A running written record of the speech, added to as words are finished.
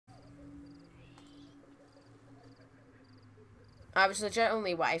I was legit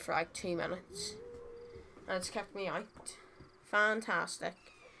only away for like 2 minutes. And it's kept me out. Fantastic.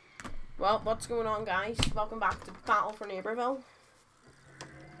 Well, what's going on, guys? Welcome back to Battle for Neighborville.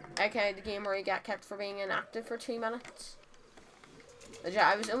 Okay, the game where you get kept for being inactive for 2 minutes. Legit,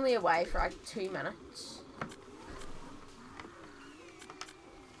 I was only away for like 2 minutes.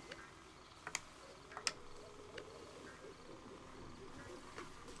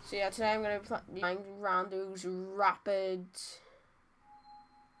 So yeah, today I'm going to be playing Rando's Rapid...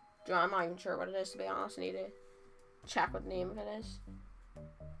 I'm not even sure what it is, to be honest. I need to check what the name of it is.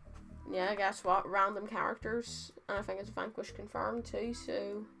 Yeah, guess what? Random characters. And I think it's Vanquish Confirmed too,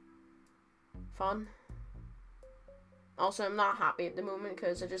 so... Fun. Also, I'm not happy at the moment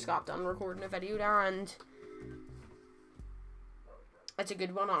because I just got done recording a video there and... It's a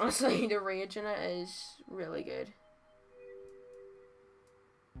good one, honestly. The rage in it is really good.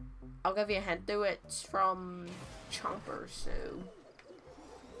 I'll give you a hint though, it's from Chompers, so...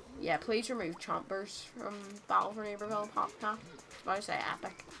 Yeah, please remove Chompers from Battle for Neighborville podcast. I was about to say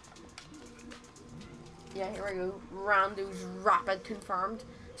epic. Yeah, here we go. Rando's Rapid Confirmed.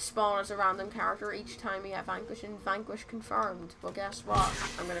 Spawn as a random character each time you get Vanquish and Vanquish Confirmed. Well, guess what?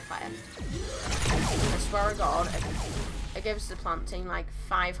 I'm gonna play it. I swear to God, if it gives the plant team like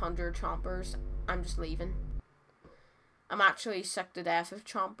 500 Chompers, I'm just leaving. I'm actually sick to death of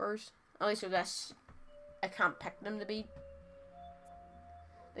Chompers. At least with this, I can't pick them to be.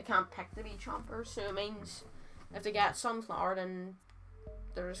 They can't pick to be Chompers, so it means if they get Sunflower, then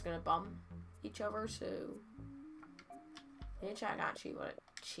they're just gonna bum each other. So I need to check actually what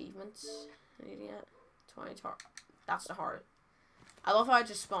achievements I need to get. 20 tar. That's the hard. I love how I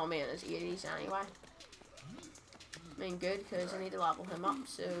just spawn me in his 80s anyway. I mean, good because I need to level him up,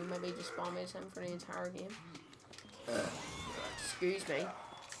 so maybe just spawn me as him for the entire game. Excuse me.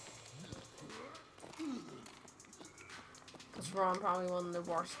 Because we're on probably one of the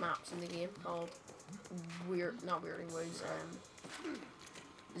worst maps in the game called not Weirding Woods,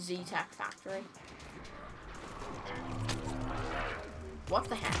 Z-Tech Factory. What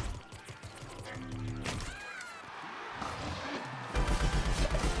the heck?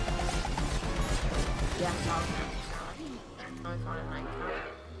 Yes, I'll I found a nightcap.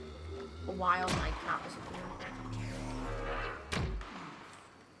 A wild nightcap is appearing.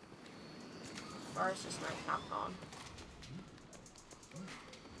 Or is this nightcap gone?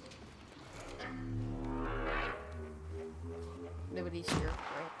 Nobody's here,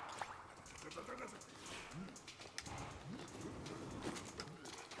 right?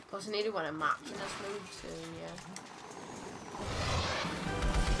 Plus I need to win a match in this mode, so yeah.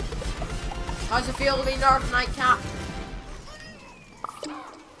 How's it feel to be nerfed, Nightcap?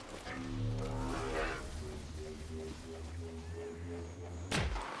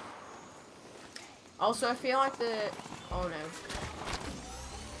 Also, I feel like the... Oh no.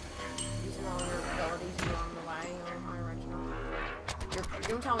 Using all your abilities along the way on my original.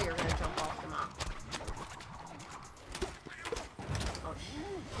 Don't tell me you're gonna jump off the map. Oh shit.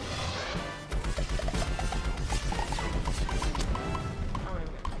 I'm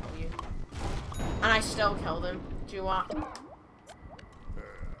even gonna kill you. And I still killed him. Do you want?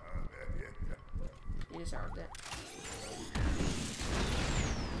 You deserved it.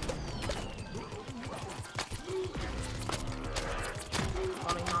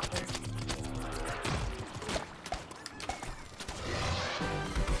 Funny hopper.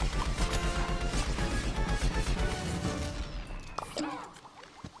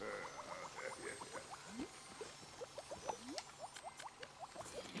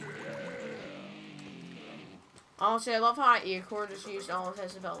 Honestly, I love how Acorn just used all of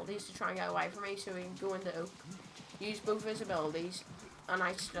his abilities to try and get away from me so he can go into Oak. Use both his abilities, and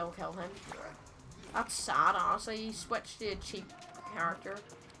I still kill him. That's sad, honestly. He switched to a cheap character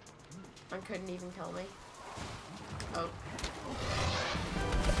and couldn't even kill me. Oh.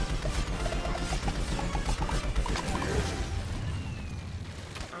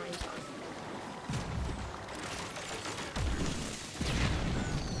 Oh, he's fine.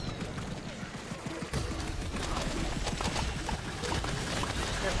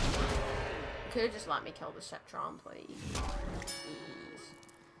 Could have just let me kill the Citron, please.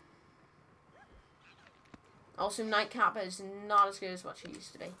 Also, Nightcap is not as good as what she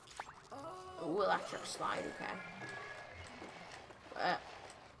used to be. Oh, electric slide, okay.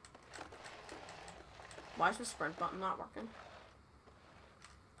 Why is the sprint button not working?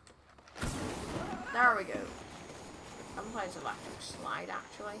 There we go. I haven't played electric slide,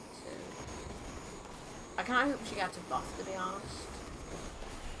 actually, so... I kinda hope she gets a buff, to be honest.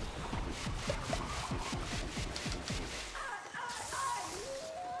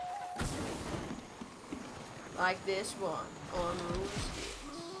 Like this one on roller skates.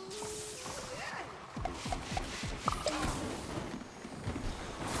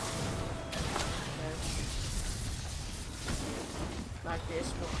 Like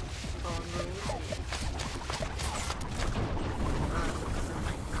this one on roller skates.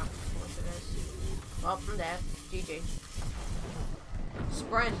 Well, I'm dead. GG.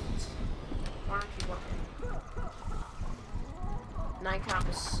 Sprint. Why aren't you working? Nightcap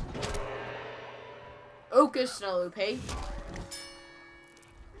is... Oak is still OP.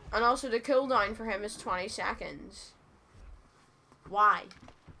 And also the cooldown for him is 20 seconds. Why?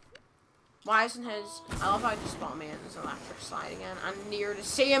 Why isn't his... I love how he just spawned me in his electric slide again. I'm near the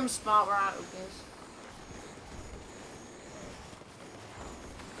same spot where Oak is.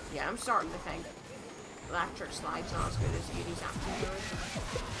 Yeah, I'm starting to think electric slide's not as good as 80's actually good.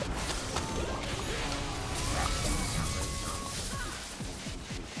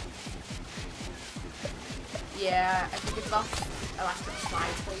 Yeah, if you could buff electric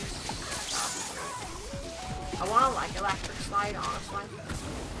slide, please. That'd be great. I want to like electric slide, honestly.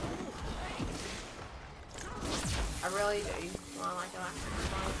 I really do want to like electric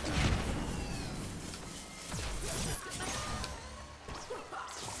slide.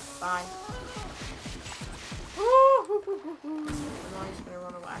 Bye. Now he's gonna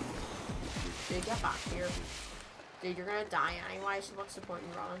run away. Dude, get back here. Dude, you're gonna die anyway, so what's the point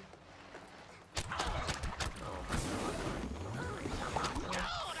in running?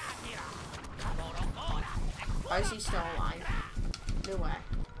 How is he still alive? No way.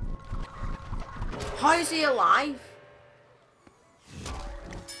 How is he alive?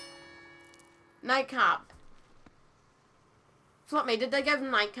 Nightcap. Flip me, did they give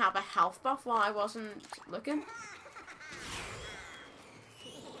Nightcap a health buff while I wasn't looking?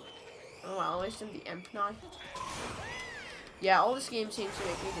 Oh well, at least I'm the imp now. Yeah, all this game seems to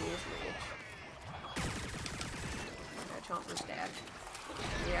make me do is rage. Okay, Chomper's dead.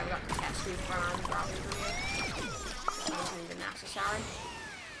 Yeah, we got the test tube for an grabbing grenade. That wasn't even necessary.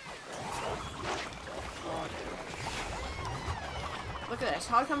 Oh, dude. Look at this.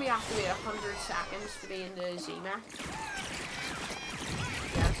 How come we have to wait 100 seconds to be in the Z-Mech?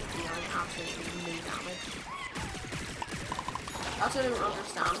 Yeah, it's dealing absolutely no damage. That's what I don't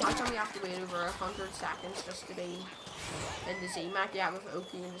understand. How come we have to wait over 100 seconds just to be in the Z-Mech? Yeah, with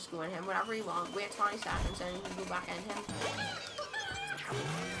Oak, you can just go in him whenever you want. Wait 20 seconds and you can go back in him.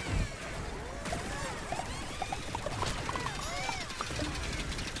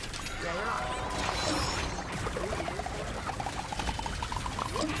 Yeah, you're not.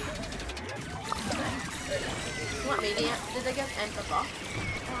 What media? Did they get enter buff?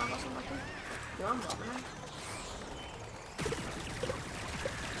 Oh, I wasn't looking. No, I'm loving it.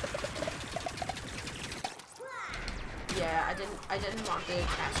 Yeah, I didn't want to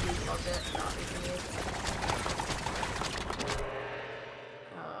cast these budget.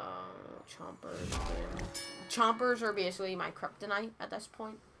 Chompers. Yeah. Chompers are basically my kryptonite at this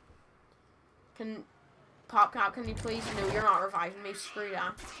point. Can PopCap, can you please? No, you're not reviving me. Screw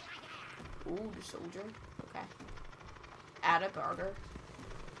that. Ooh, the soldier. Okay. Add a burger.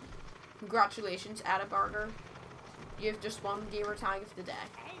 Congratulations, add a burger. You have just won gamer tag of the day.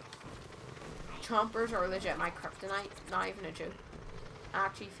 Chompers are legit my kryptonite. Not even a joke. It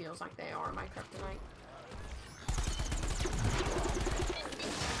actually feels like they are my kryptonite.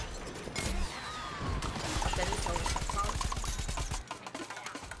 I didn't kill the song.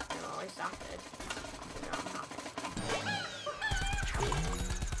 No, at least that did. No, I'm happy.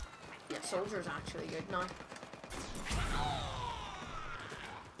 Yeah, soldier's actually good now.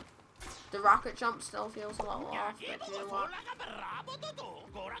 The rocket jump still feels a little off, but you know what?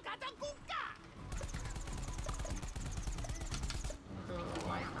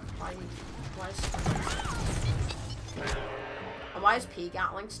 Why does P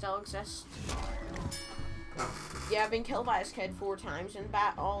Gatling still exist? Yeah, I've been killed by this kid 4 times, and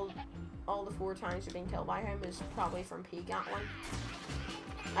all the 4 times I've been killed by him is probably from P Gatling.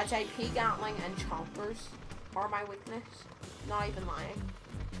 I'd say P Gatling and Chompers are my weakness. Not even lying.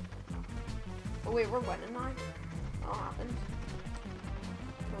 Oh wait, we're winning now. What happened?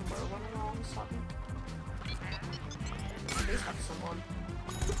 We're winning all of a sudden. Please hit someone.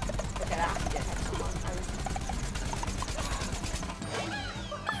 Okay, that actually did hit someone.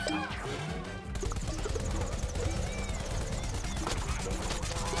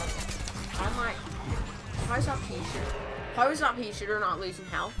 I'm like, how is that P-Shooter? How is that P-Shooter not losing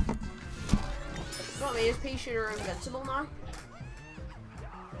health? What, is P-Shooter invincible now?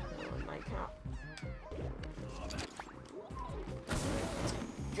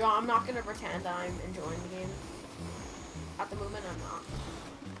 Joe, I'm not gonna pretend I'm enjoying the game. At the moment, I'm not.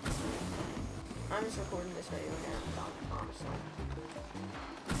 I'm just recording this video again, honestly.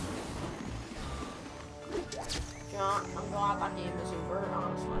 You know, I'm glad that game is over,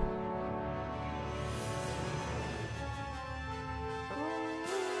 honestly.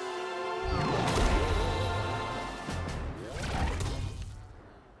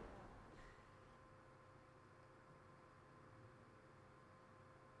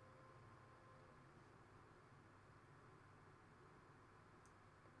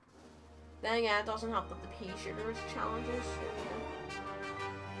 Then again, it doesn't help that the pea shooters challenges.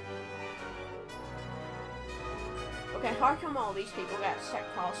 Okay, how come all these people get sick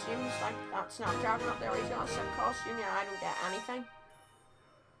costumes? Like that Snapdragon up there, he's got a sick costume, yeah, I don't get anything.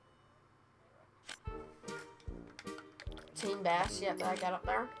 Team best, yeah, did I get up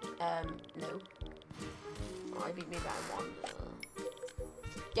there? No. Oh, I beat me by 1.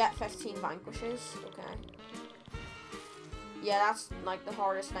 Get 15 vanquishes, okay. Yeah, that's like the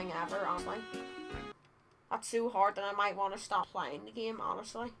hardest thing ever, honestly. That's so hard that I might want to stop playing the game,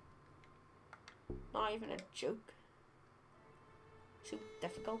 honestly. Not even a joke. So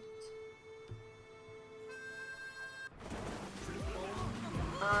difficult.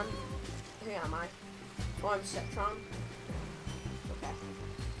 And who am I? Oh, I'm Citron. Okay.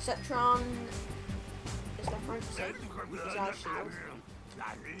 Citron is different, so he's got a shield.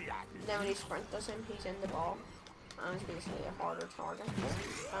 Then when he sprint does him, he's in the ball. And it's basically a harder target.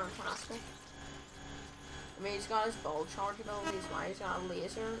 Fantastic. I mean, he's got his ball charge ability as well. He's got a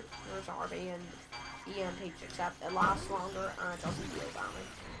laser, there's RB and EMP, except it lasts longer and it doesn't deal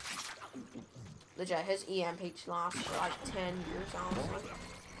damage. Legit, his EMP lasts for like 10 years, honestly.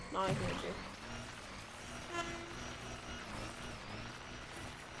 Not even a joke.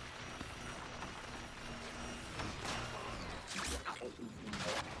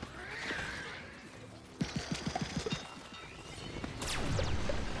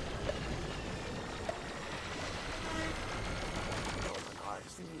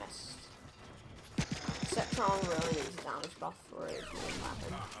 Missed. Citron really needs a damage buff for his main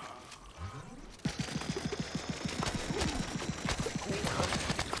weapon.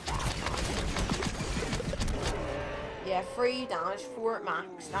 Yeah, 3 damage, 4 at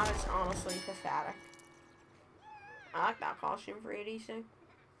max. That is honestly pathetic. I like that costume for ADC.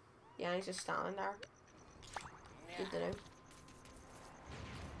 Yeah, he's just standing there. Good to know.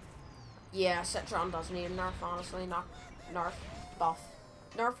 Yeah, Citron doesn't need a nerf, honestly. Not nerf, buff.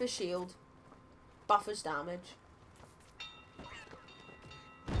 Nerf his shield. Buff his damage.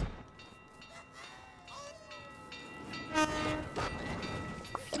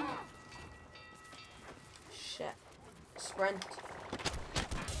 Shit. Sprint.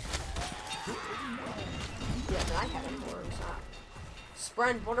 Yeah, did I hit him or was that?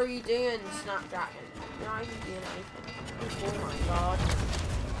 Sprint, what are you doing, Snapdragon? You're not even doing anything. Oh my god.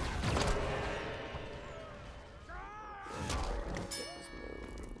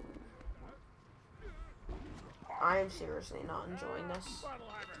 I am seriously not enjoying this.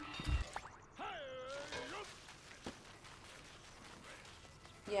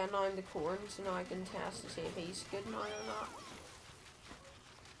 Yeah, now I'm the corn, so now I can test to see if he's good now or not.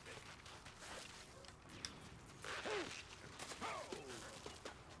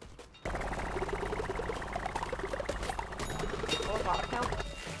 Oh, I got a kill.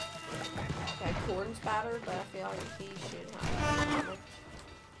 Okay, corn's better, but I feel like he should have damage.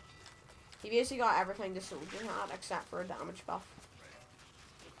 He basically got everything the soldier had except for a damage buff.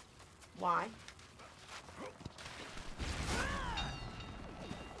 Why?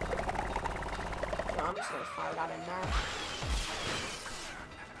 So I'm just gonna fire that in there.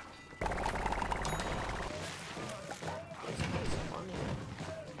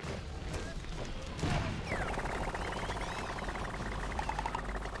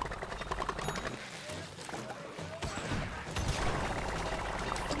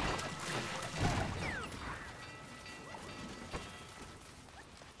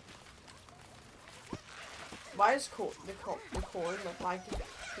 Why does the corn look like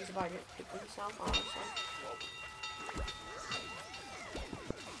he's about to pick himself, honestly?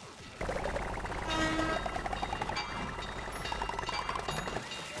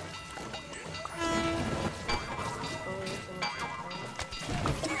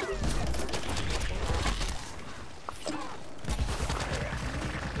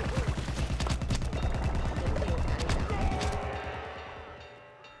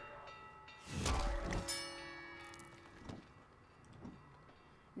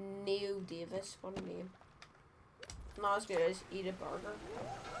 Davis, what a name. Not as good as Eat a Burger.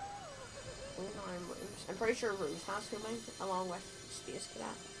 Oh, no, I'm pretty sure Rose has homing, along with Space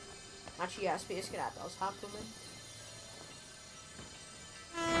Cadet. Actually, yeah, Space Cadet does have homing.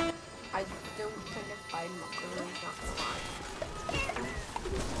 I don't think hiding up the room, not gonna lie.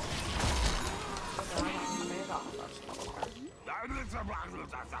 Okay, I got my first couple there.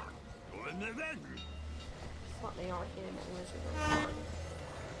 What they are here, but wizard.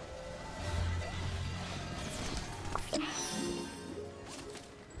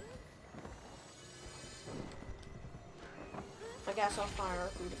 I guess I'll fire a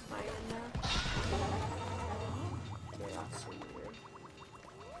food of fire in there. Okay, that's so weird.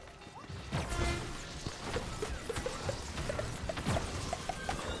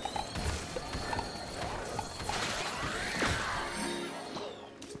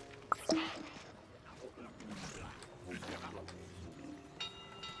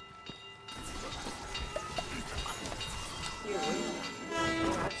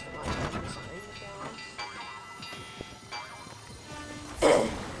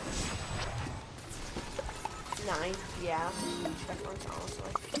 Yeah, that's a huge difference,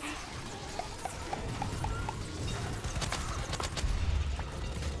 honestly.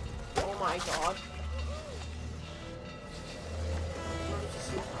 Oh my god.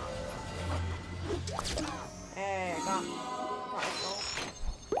 Hey, I got rifle.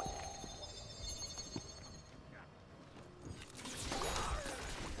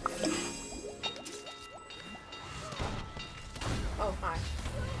 Oh, hi.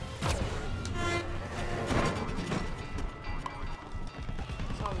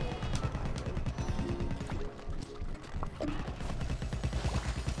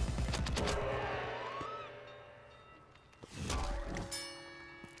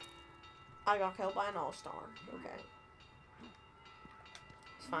 I got killed by an all-star. Okay.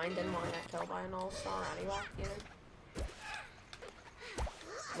 It's fine, didn't want to get killed by an all-star anyway, you know?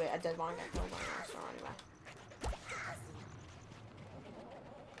 Wait, I did want to get killed by an all-star anyway.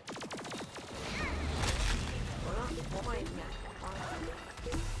 What am I even at?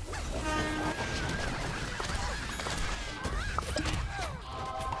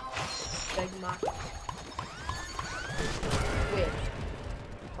 Big Mac. Wait.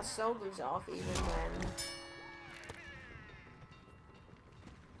 The soul goes off even when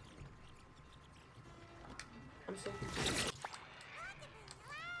I'm so confused.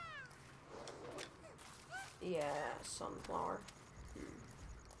 Yeah, sunflower.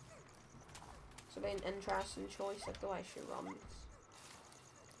 It's a bit an interesting choice of the way she runs.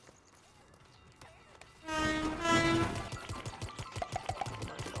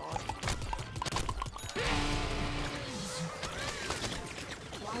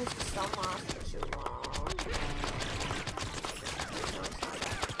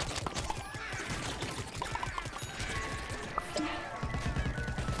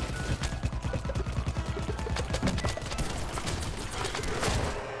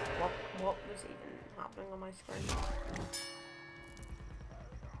 What was even happening on my screen?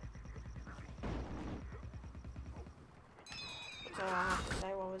 So I have to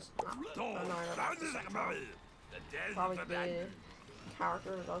say what was happening. Oh no, I don't have to say probably the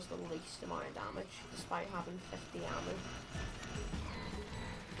character that does the least amount of damage, despite having 50 ammo.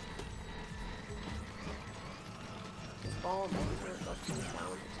 His ball laser does 2 damage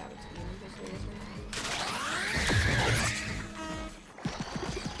with 17 in his laser.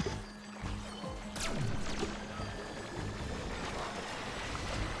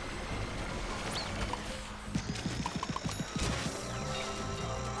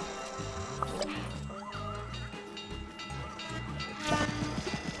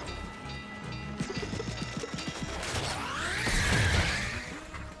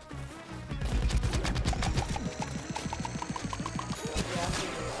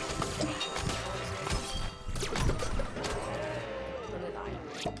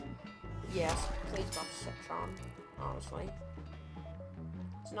 Yes, please buff Citron, honestly.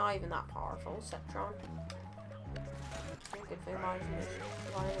 It's not even that powerful, Citron. Good for imagination.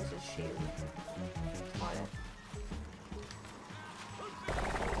 Why is his shield? Why it?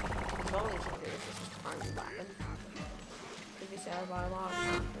 It's only as good as just a tiny weapon. Could be said by a lot of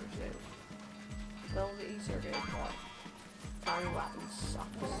characters too. Abilities are good, but tiny weapons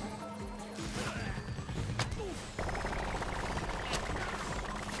sucks.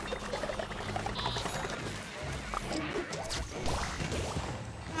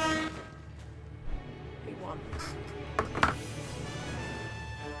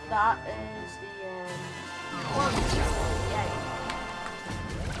 That is the yeah.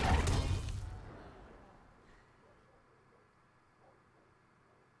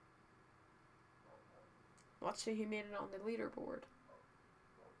 Let's see who made it on the leaderboard.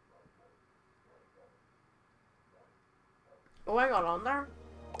 Oh, I got on there.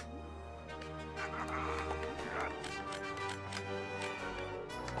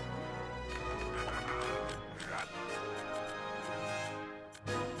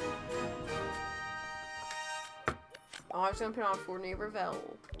 was going to put on for Neighborville.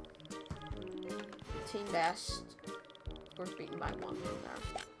 Team best. Of course, beaten by 1 there.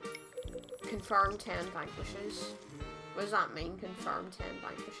 Confirmed 10 vanquishes. What does that mean, confirmed 10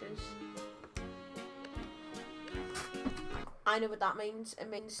 vanquishes? I know what that means. It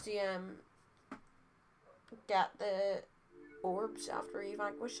means to get the orbs after you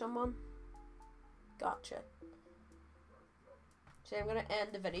vanquish someone. Gotcha. So I'm gonna end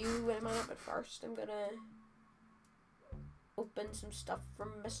the video in a minute, but first I'm gonna open some stuff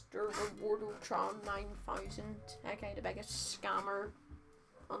from Mr. Rewardotron 9000, aka the biggest scammer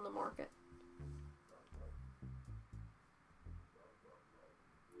on the market.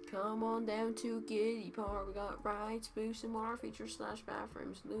 Come on down to Giddy Park. We got rides, booths, and water features /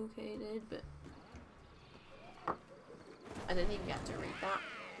 bathrooms located, but I didn't even get to read that.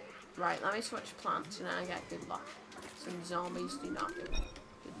 Right, let me switch plants and then I get good luck. Some zombies do not do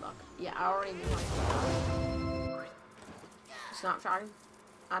good luck. Yeah, I already knew how to do that. Snapdragon.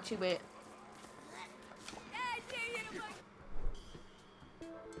 Actually, wait.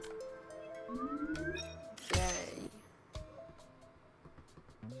 Yay.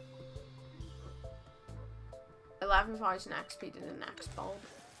 11,000 XP to the next bulb.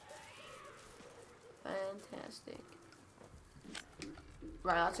 Fantastic.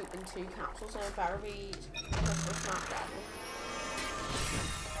 Right, let's open 2 capsules and it better be crystal snapdragon.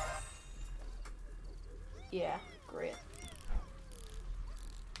 Yeah, great.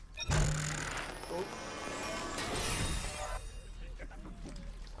 Oh.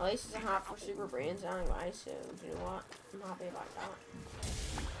 At least it's a half for super brains anyway, so do you know what? I'm happy about that.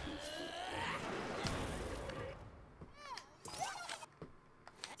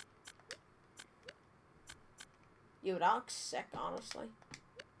 Yo, that looks sick, honestly.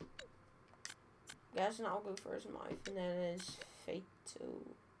 Guess I'll go for his mouth and then his feet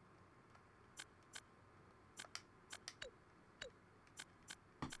too.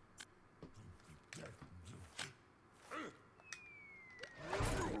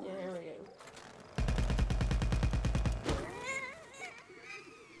 Yeah, here we go.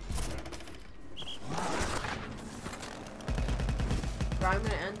 Right, I'm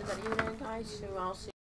gonna end the video there, guys, so I'll see